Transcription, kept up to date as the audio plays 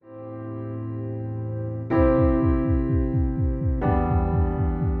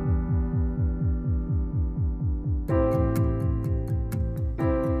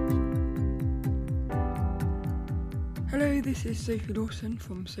this is Sophie Lawson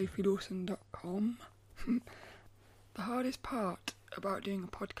from sophielawson.com. The hardest part about doing a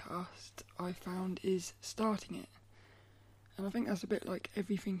podcast, I found, is starting it. And I think that's a bit like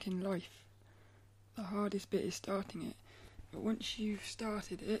everything in life. The hardest bit is starting it. But once you've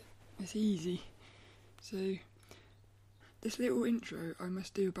started it, it's easy. So, this little intro I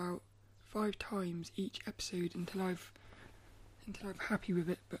must do about 5 times each episode until I'm happy with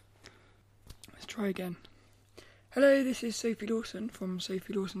it, but let's try again. Hello, this is Sophie Lawson from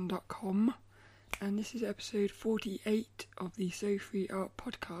sophielawson.com, and this is episode 48 of the Sophie Art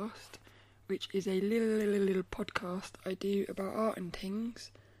Podcast, which is a little podcast I do about art and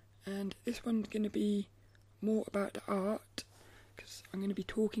things, and this one's going to be more about the art, because I'm going to be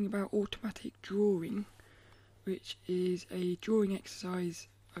talking about automatic drawing, which is a drawing exercise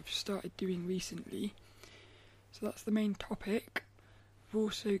I've started doing recently. So that's the main topic. We've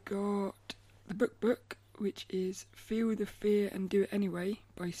also got the book, which is Feel the Fear and Do It Anyway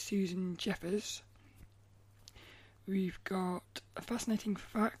by Susan Jeffers. We've got a fascinating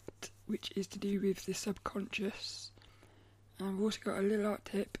fact, which is to do with the subconscious. And we've also got a little art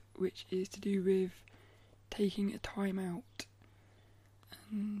tip, which is to do with taking a time out.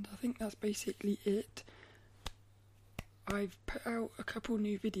 And I think that's basically it. I've put out a couple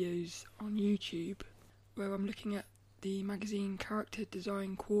new videos on YouTube where I'm looking at the magazine Character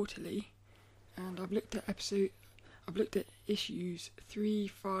Design Quarterly, and I've looked at issues 3,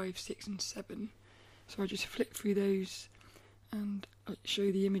 5, 6 and 7, so I just flick through those and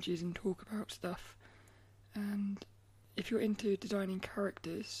show the images and talk about stuff. And if you're into designing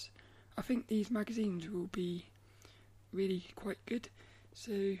characters, I think these magazines will be really quite good.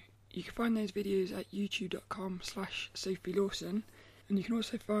 So you can find those videos at youtube.com/Sophie Lawson, and you can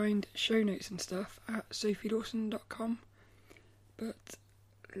also find show notes and stuff at sophielawson.com. But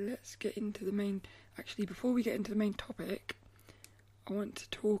let's get into the main... Actually, before we get into the main topic, I want to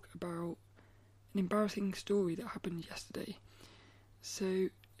talk about an embarrassing story that happened yesterday. So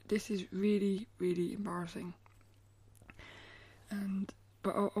this is really, really embarrassing.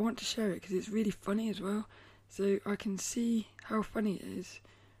 But I want to share it because it's really funny as well. So I can see how funny it is.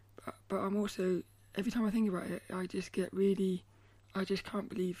 But I'm also, every time I think about it, I just can't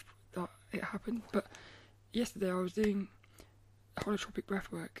believe that it happened. But yesterday I was doing holotropic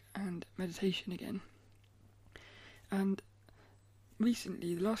breathwork and meditation again. And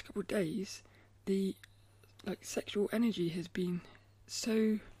recently, the last couple of days, the sexual energy has been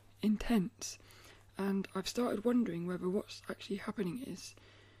so intense. And I've started wondering whether what's actually happening is,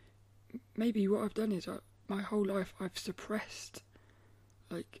 maybe what I've done is my whole life I've suppressed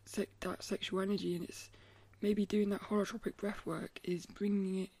that sexual energy, and it's maybe doing that holotropic breath work is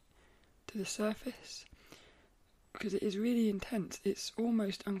bringing it to the surface, because it is really intense. It's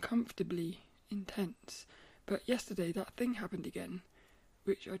almost uncomfortably intense. But yesterday that thing happened again,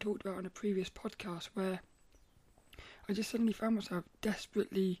 which I talked about on a previous podcast, where I just suddenly found myself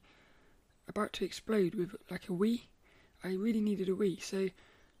desperately about to explode with a wee. I really needed a wee, so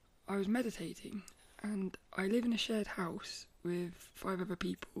I was meditating, and I live in a shared house with 5 other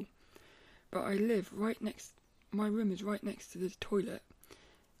people, but I live my room is right next to the toilet,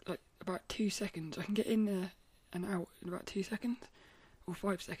 about 2 seconds. I can get in there and out in about 2 seconds, or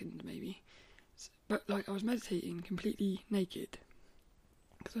 5 seconds maybe. But I was meditating completely naked,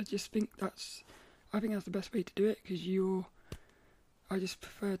 because I think that's the best way to do it, because I just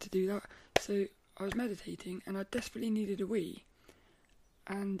prefer to do that. So I was meditating, and I desperately needed a wee,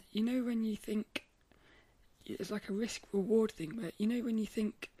 and you know when you think, it's like a risk-reward thing, where you know when you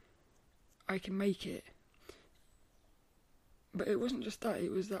think, I can make it. But it wasn't just that,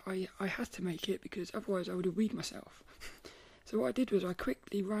 it was that I had to make it, because otherwise I would have weed myself. So what I did was I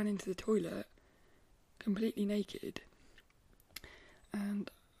quickly ran into the toilet, completely naked,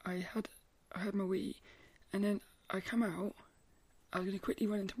 and I had my wee, and then I come out. I was going to quickly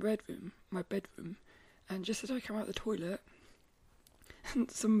run into my bedroom, and just as I come out the toilet,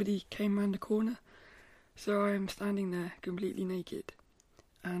 somebody came round the corner. So I am standing there completely naked,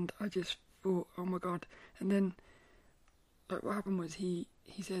 and I just thought, oh my god. And then what happened was he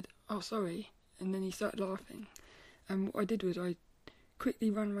said, oh sorry, and then he started laughing. And what I did was I quickly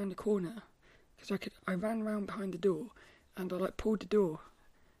ran around the corner, because I ran round behind the door, and I pulled the door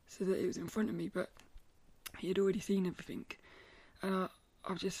so that it was in front of me, but he had already seen everything. And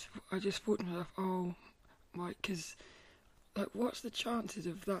I just thought to myself, oh my, because what's the chances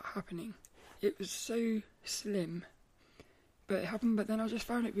of that happening? It was so slim, but it happened. But then I just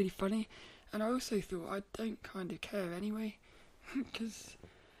found it really funny, and I also thought, I don't kind of care anyway, because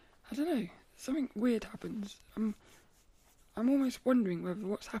I don't know, something weird happens. I'm almost wondering whether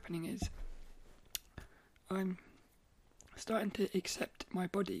what's happening is I'm starting to accept my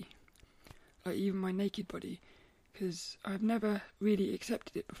body, like even my naked body, because I've never really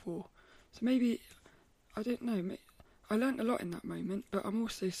accepted it before. So maybe, I don't know, I learnt a lot in that moment, but I'm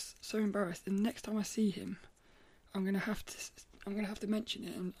also so embarrassed, and next time I see him, I'm gonna have to mention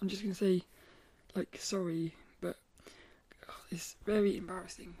it, and I'm just gonna say, like, sorry, but it's very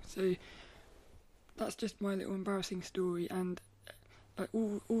embarrassing. So that's just my little embarrassing story, and like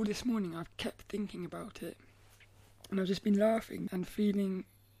all this morning I've kept thinking about it, and I've just been laughing and feeling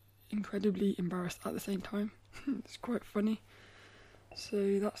incredibly embarrassed at the same time. It's quite funny.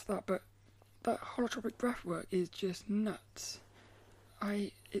 So that's that, but that holotropic breathwork is just nuts.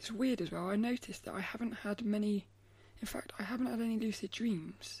 It's weird as well. I noticed that I haven't had any lucid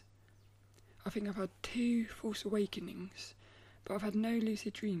dreams. I think I've had 2 false awakenings, but I've had no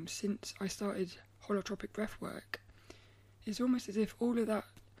lucid dreams since I started holotropic breathwork. It's almost as if all of that,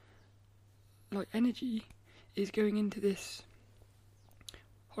 like, energy is going into this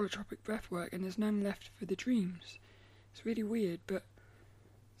holotropic breathwork, and there's none left for the dreams. It's really weird, but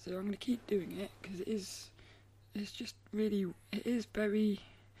so I'm going to keep doing it, because it's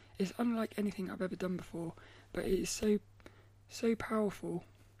unlike anything I've ever done before, but it is so powerful.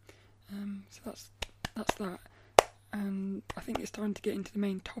 So that's that, and I think it's time to get into the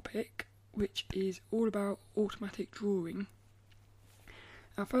main topic, which is all about automatic drawing.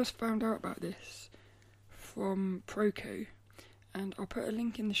 I first found out about this from Proco, and I'll put a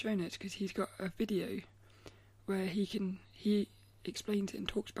link in the show notes because he's got a video where he explains it and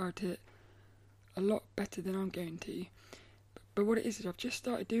talks about it a lot better than I'm going to. But what it is I've just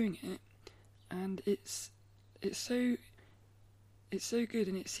started doing it, and it's so good,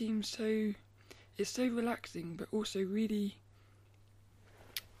 and it's so relaxing, but also really,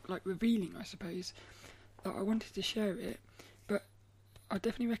 like, revealing, I suppose, that I wanted to share it. But I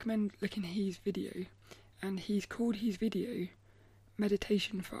definitely recommend looking at his video, and he's called his video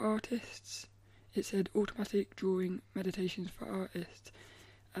Meditation for Artists. It said Automatic Drawing Meditations for Artists,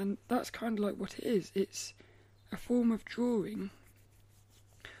 and that's kind of like what it is. It's a form of drawing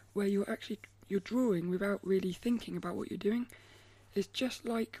where you're drawing without really thinking about what you're doing. It's just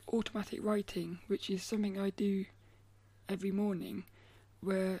like automatic writing, which is something I do every morning,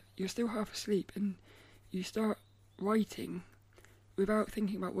 where you're still half asleep and you start writing without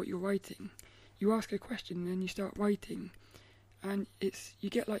thinking about what you're writing. You ask a question and then you start writing, and you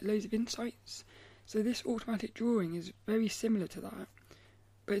get like loads of insights. So this automatic drawing is very similar to that,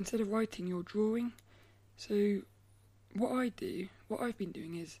 but instead of writing, you're drawing. So what I've been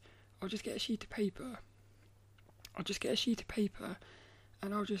doing is I'll just get a sheet of paper.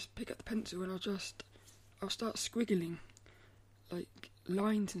 And I'll just pick up the pencil and I'll start squiggling like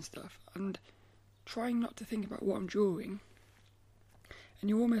lines and stuff, and trying not to think about what I'm drawing. And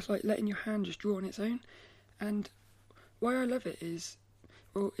you're almost like letting your hand just draw on its own. And why I love it is,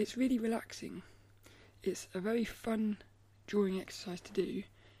 well, it's really relaxing. It's a very fun drawing exercise to do,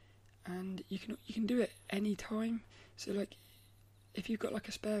 and you can do it any time. So like, if you've got like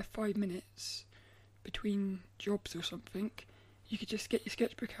a spare 5 minutes between jobs or something, you could just get your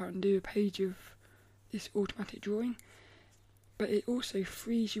sketchbook out and do a page of this automatic drawing. But it also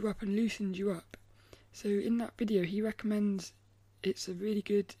frees you up and loosens you up. So in that video he recommends it's a really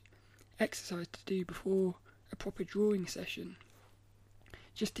good exercise to do before a proper drawing session,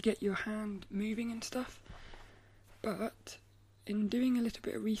 just to get your hand moving and stuff. But in doing a little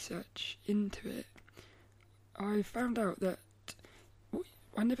bit of research into it, I found out that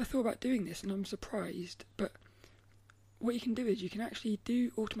I never thought about doing this, and I'm surprised, but what you can do is you can actually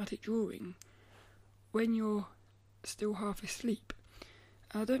do automatic drawing when you're still half asleep.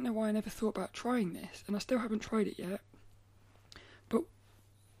 And I don't know why I never thought about trying this, and I still haven't tried it yet. But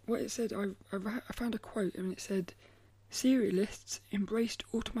what it said, I found a quote, and it said, "Serialists embraced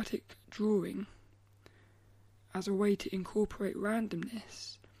automatic drawing as a way to incorporate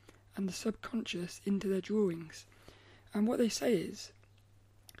randomness and the subconscious into their drawings." And what they say is,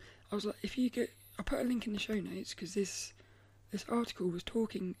 I was like, I'll put a link in the show notes, because this article was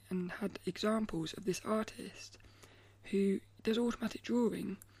talking and had examples of this artist who does automatic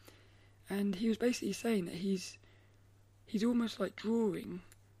drawing, and he was basically saying that he's almost like drawing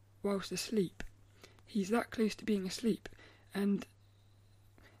whilst asleep. He's that close to being asleep, and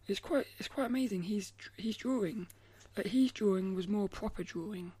it's quite amazing. He's drawing, like, his drawing was more proper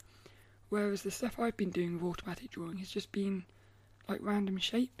drawing, whereas the stuff I've been doing with automatic drawing has just been like random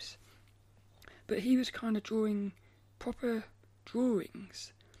shapes. But he was kind of drawing proper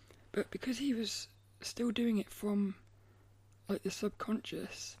drawings, but because he was still doing it from like the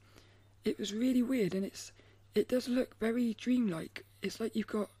subconscious, it was really weird, and it does look very dreamlike. It's like you've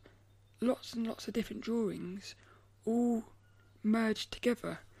got lots and lots of different drawings all merged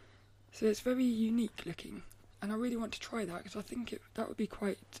together. So it's very unique looking, and I really want to try that because I think that would be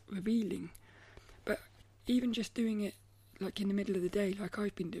quite revealing. But even just doing it like in the middle of the day, like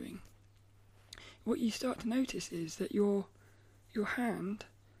I've been doing, what you start to notice is that your hand,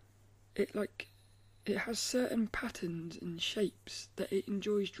 it has certain patterns and shapes that it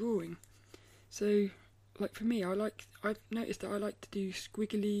enjoys drawing. So, like for me, I've noticed that I like to do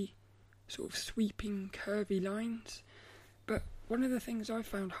squiggly, sort of sweeping, curvy lines. But one of the things I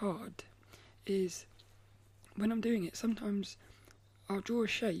found hard is when I'm doing it, sometimes I'll draw a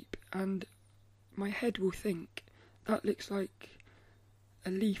shape and my head will think that looks like a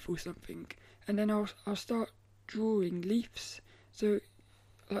leaf or something, and then I'll start drawing leaves. So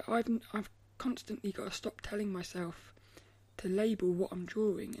like I've constantly got to stop telling myself to label what I'm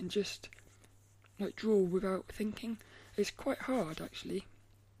drawing and just like draw without thinking. It's quite hard actually,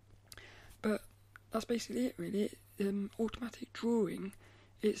 but that's basically it really. Automatic drawing,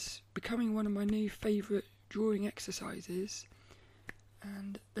 it's becoming one of my new favourite drawing exercises,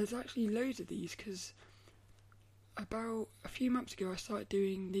 and there's actually loads of these because about a few months ago I started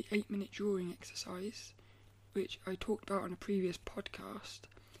doing the 8-minute drawing exercise, which I talked about on a previous podcast,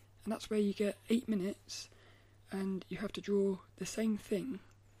 and that's where you get 8 minutes and you have to draw the same thing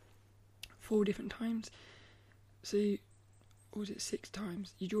 4 different times. So, or was it 6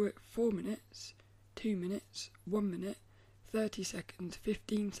 times? You draw it 4 minutes, 2 minutes, 1 minute, 30 seconds,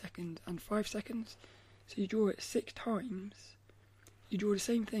 15 seconds and 5 seconds. So you draw it 6 times. You draw the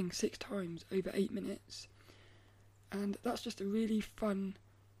same thing 6 times over 8 minutes. And that's just a really fun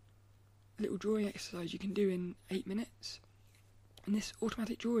little drawing exercise you can do in 8 minutes. And this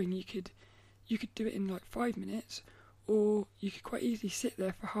automatic drawing, you could do it in like 5 minutes, or you could quite easily sit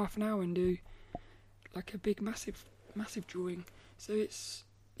there for half an hour and do like a big massive drawing. So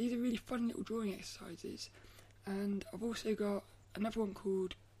these are really fun little drawing exercises. And I've also got another one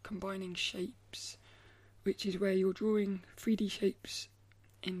called Combining Shapes, which is where you're drawing 3D shapes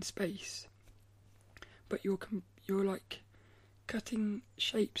in space, but you're like cutting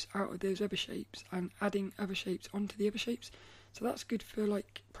shapes out of those other shapes and adding other shapes onto the other shapes. So that's good for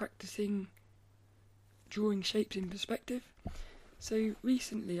like practicing drawing shapes in perspective. So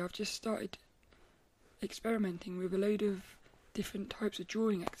recently I've just started experimenting with a load of different types of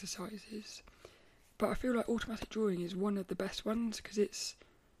drawing exercises, but I feel like automatic drawing is one of the best ones because it's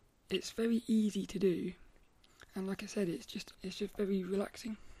very easy to do, and like I said, it's just very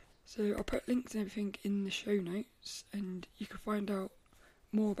relaxing. So I'll put links and everything in the show notes and you can find out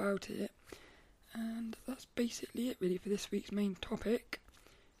more about it. And that's basically it really for this week's main topic.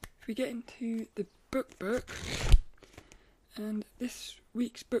 If we get into the book, and this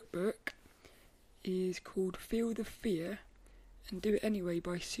week's book is called Feel the Fear and Do It Anyway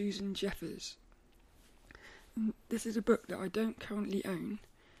by Susan Jeffers. And this is a book that I don't currently own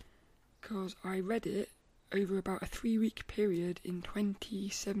because I read it over about a 3-week period in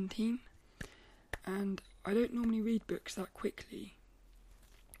 2017, and I don't normally read books that quickly.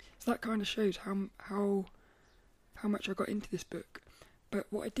 So that kind of shows how much I got into this book. But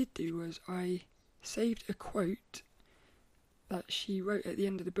what I did do was I saved a quote that she wrote at the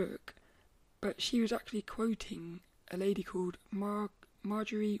end of the book, but she was actually quoting a lady called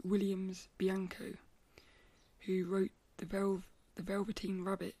Marjorie Williams Bianco, who wrote The Velveteen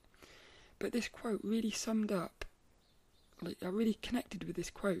Rabbit. But this quote really summed up, like I really connected with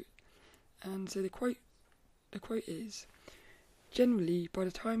this quote. And so the quote is, generally by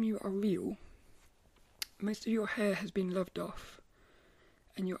the time you are real, most of your hair has been loved off,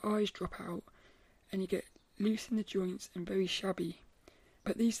 and your eyes drop out, and you get loose in the joints and very shabby.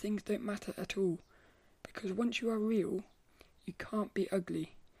 But these things don't matter at all, because once you are real, you can't be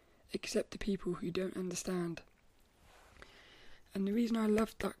ugly, except to people who don't understand. And the reason I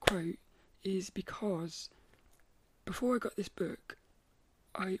loved that quote is because before I got this book,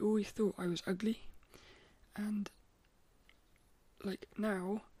 I always thought I was ugly, and like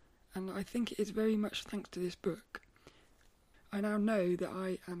now, and I think it is very much thanks to this book, I now know that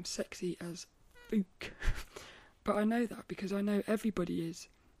I am sexy as fuck. But I know that because I know everybody is.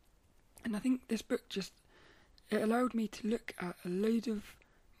 And I think this book it allowed me to look at a load of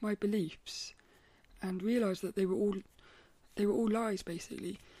my beliefs and realise that they were all lies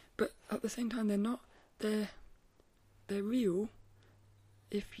basically. But at the same time they're not. They're real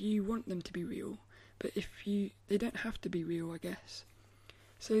if you want them to be real, but they don't have to be real, I guess.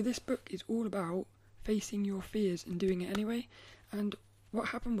 So this book is all about facing your fears and doing it anyway. And what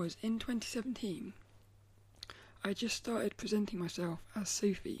happened was, in 2017, I just started presenting myself as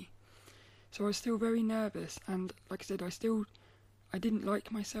Sophie. So I was still very nervous, and like I said, I didn't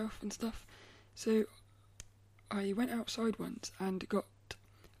like myself and stuff. So I went outside once and got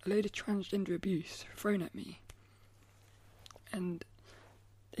a load of transgender abuse thrown at me, and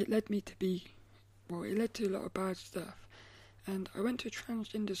it led to a lot of bad stuff. And I went to a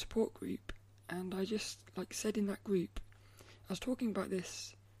transgender support group, and I just said in that group, I was talking about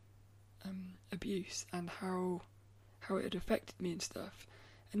this abuse and how it had affected me and stuff.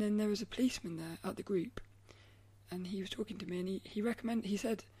 And then there was a policeman there at the group, and he was talking to me, and he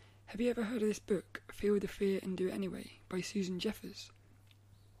said, "Have you ever heard of this book, Feel the Fear and Do It Anyway, by Susan Jeffers?"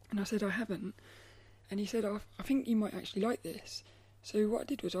 And I said, "I haven't." And he said, I think you might actually like this." So what I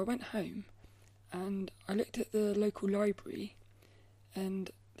did was I went home and I looked at the local library,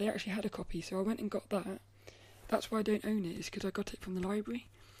 and they actually had a copy, so I went and got that. That's why I don't own it, is because I got it from the library.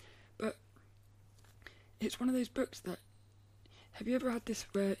 But it's one of those books that, have you ever had this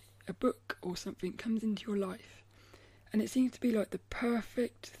where a book or something comes into your life and it seems to be like the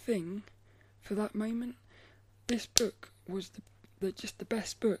perfect thing for that moment? This book was just the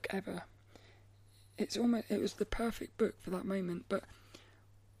best book ever. It was the perfect book for that moment. But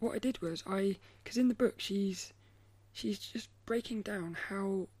what I did was, because in the book she's just breaking down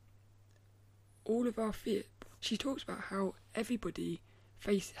how all of our fear. She talks about how everybody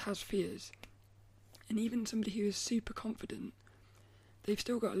has fears, and even somebody who is super confident, they've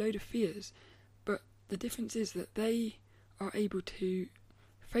still got a load of fears. But the difference is that they are able to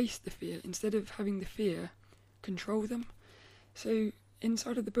face the fear instead of having the fear control them. So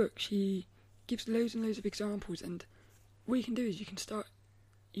inside of the book, she gives loads and loads of examples, and what you can do is you can start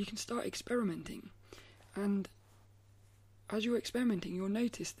experimenting, and as you're experimenting, you'll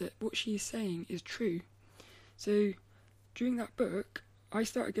notice that what she's saying is true. So during that book, I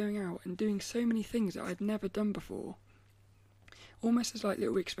started going out and doing so many things that I'd never done before, almost as like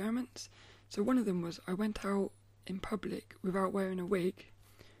little experiments. So one of them was I went out in public without wearing a wig,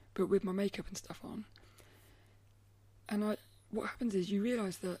 but with my makeup and stuff on. And what happens is you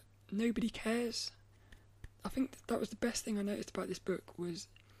realise that nobody cares. I think that was the best thing I noticed about this book, was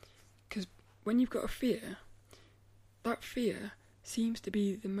because when you've got a fear, that fear seems to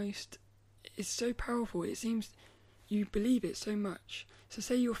be it's so powerful. It seems you believe it so much. So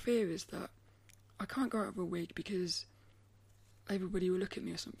say your fear is that I can't go out of a wig because everybody will look at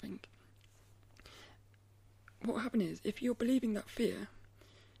me or something. What will happen is, if you're believing that fear,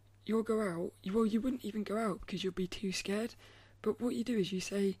 you'll go out. You wouldn't even go out because you'll be too scared. But what you do is you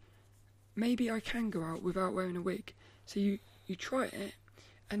say, maybe I can go out without wearing a wig. So you try it,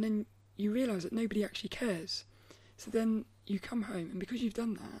 and then you realise that nobody actually cares. So then you come home, and because you've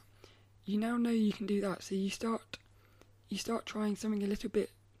done that, you now know you can do that. So you start trying something a little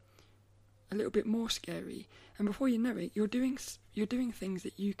bit more scary, and before you know it, you're doing things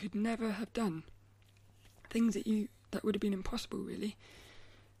that you could never have done, things that would have been impossible, really.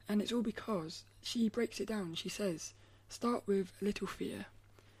 And it's all because she breaks it down. She says, start with a little fear,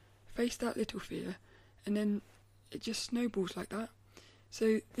 face that little fear, and then it just snowballs like that.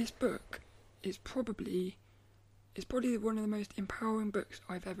 So this book is probably one of the most empowering books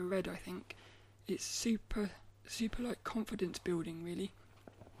I've ever read, I think. It's super like confidence building, really.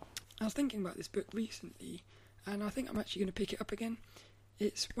 I was thinking about this book recently, and I think I'm actually going to pick it up again.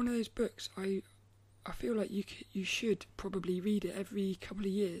 It's one of those books I feel like you should probably read it every couple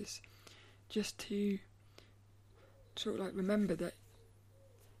of years, just to sort of like remember that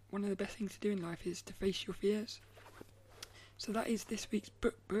one of the best things to do in life is to face your fears. So that is this week's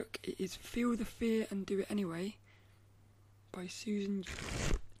book. It is Feel the Fear and Do It Anyway by Susan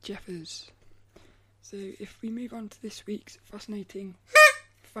Jeffers. So if we move on to this week's fascinating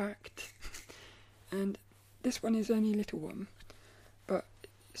fact, and this one is only a little one, but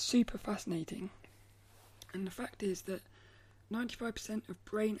super fascinating. And the fact is that 95% of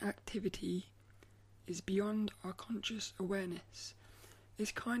brain activity is beyond our conscious awareness.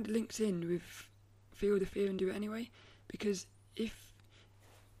 This kind of links in with Feel the Fear and Do It Anyway, because if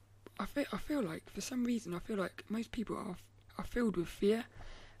I feel like for some reason I feel like most people are filled with fear.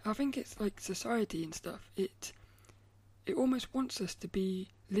 I think it's like society and stuff. It almost wants us to be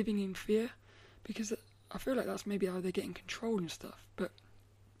living in fear, because I feel like that's maybe how they're getting control and stuff. But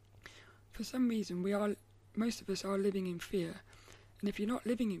for some reason most of us are living in fear. And if you're not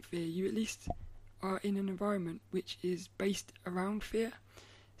living in fear, you at least are in an environment which is based around fear.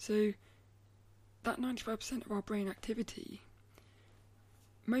 So that 95% of our brain activity,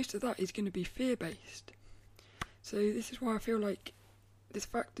 most of that is going to be fear-based. So this is why I feel like this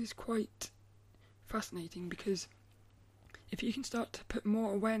fact is quite fascinating, because if you can start to put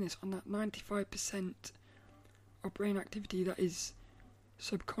more awareness on that 95% of brain activity that is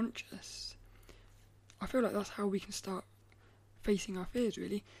subconscious, I feel like that's how we can start facing our fears,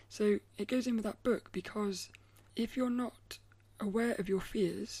 really. So it goes in with that book, because if you're not aware of your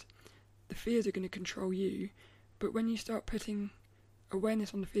fears, the fears are going to control you, but when you start putting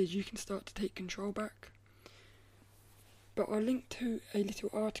awareness on the fears, you can start to take control back. But I'll link to a little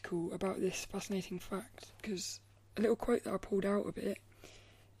article about this fascinating fact, because a little quote that I pulled out of it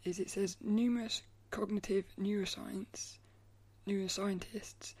is, it says, numerous cognitive neuroscientists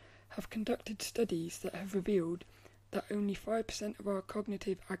have conducted studies that have revealed that only 5% of our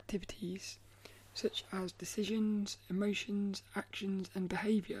cognitive activities, such as decisions, emotions, actions and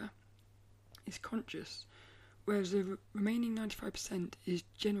behaviour, is conscious, whereas the remaining 95% is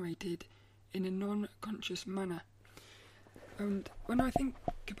generated in a non-conscious manner. And when I think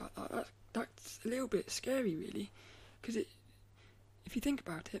about that, that's a little bit scary, really, because if you think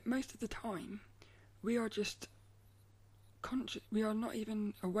about it, most of the time we are just conscious, we are not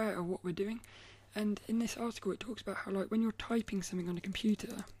even aware of what we're doing. And in this article it talks about how, like, when you're typing something on a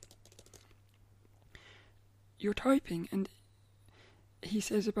computer, you're typing, and he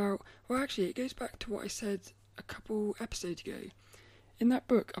says about, well, actually it goes back to what I said a couple episodes ago. In that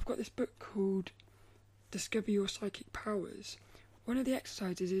book, I've got this book called Discover Your Psychic Powers. One of the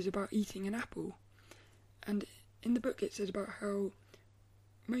exercises is about eating an apple, and in the book it says about how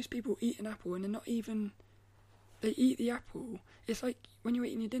most people eat an apple and they eat the apple. It's like when you're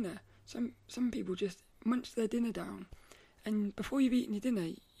eating your dinner, some people just munch their dinner down, and before you've eaten your dinner,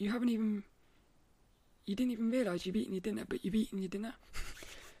 you didn't even realise you've eaten your dinner, but you've eaten your dinner.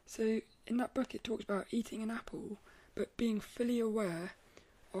 So in that book it talks about eating an apple, but being fully aware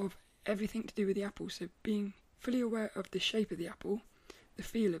of everything to do with the apple. So being fully aware of the shape of the apple, the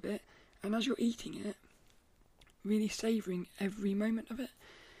feel of it, and as you're eating it, really savouring every moment of it.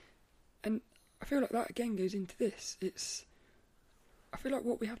 And I feel like that again goes into this. I feel like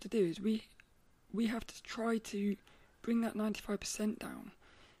what we have to do is we have to try to bring that 95% down,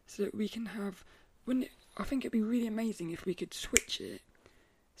 so that we can have, I think it'd be really amazing if we could switch it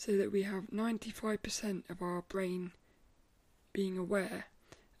so that we have 95% of our brain being aware,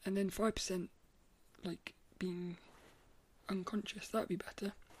 and then 5% like being unconscious. That'd be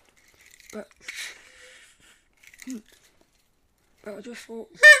better. But I just thought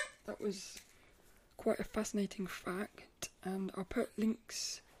that was quite a fascinating fact, and I'll put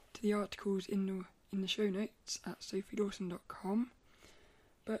links to the articles in the show notes at sophiedawson.com.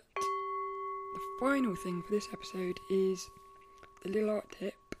 But the final thing for this episode is the little art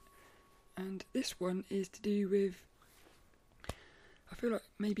tip, and this one is to do with, I feel like,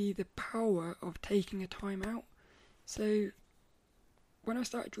 maybe the power of taking a time out. So when I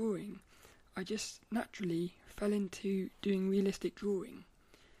started drawing, I just naturally fell into doing realistic drawing,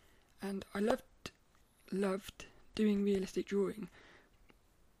 and I loved doing realistic drawing.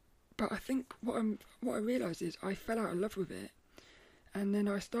 But I think what I realised is I fell out of love with it, and then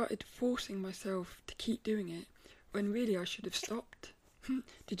I started forcing myself to keep doing it when really I should have stopped.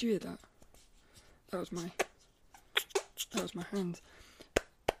 Did you hear that? That was my hand.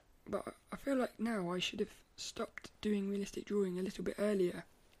 But I feel like now I should have stopped doing realistic drawing a little bit earlier.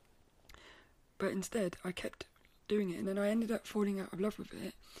 But instead I kept doing it, and then I ended up falling out of love with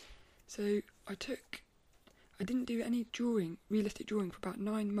it. So I didn't do any realistic drawing for about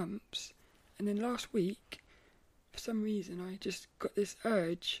 9 months, and then last week, for some reason, I just got this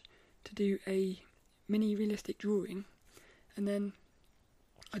urge to do a mini realistic drawing, and then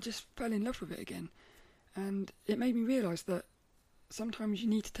I just fell in love with it again. And it made me realise that sometimes you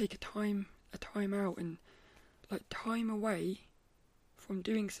need to take a time out, and like time away from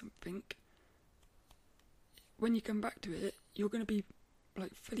doing something. When you come back to it, you're going to be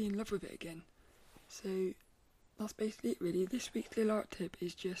like fully in love with it again. So that's basically it, really. This week's little art tip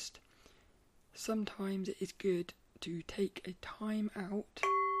is just, sometimes it is good to take a time out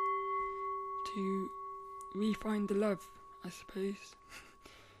to re-find the love, I suppose.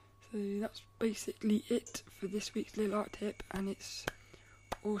 So that's basically it for this week's little art tip, and it's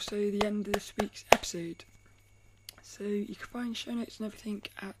also the end of this week's episode. So you can find show notes and everything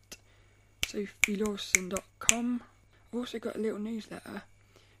at sophiedawson.com. I've also got a little newsletter,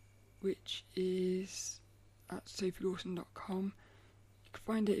 which is at sophiedawson.com. You can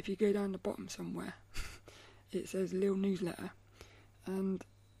find it if you go down the bottom somewhere. It says little newsletter, and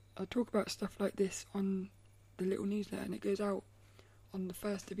I talk about stuff like this on the little newsletter, and it goes out on the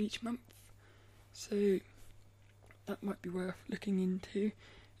 1st of each month, so that might be worth looking into.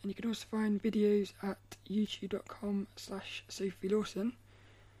 And you can also find videos at youtube.com/sophiedawson.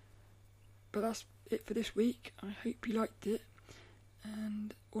 But that's it for this week. I hope you liked it,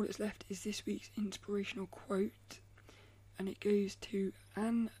 and all that's left is this week's inspirational quote, and it goes to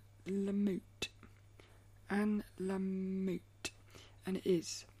Anne Lamott. Anne Lamott, and it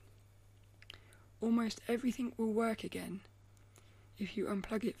is: almost everything will work again if you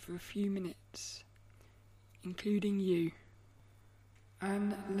unplug it for a few minutes, including you.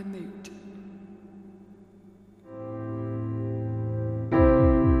 Anne Lamott.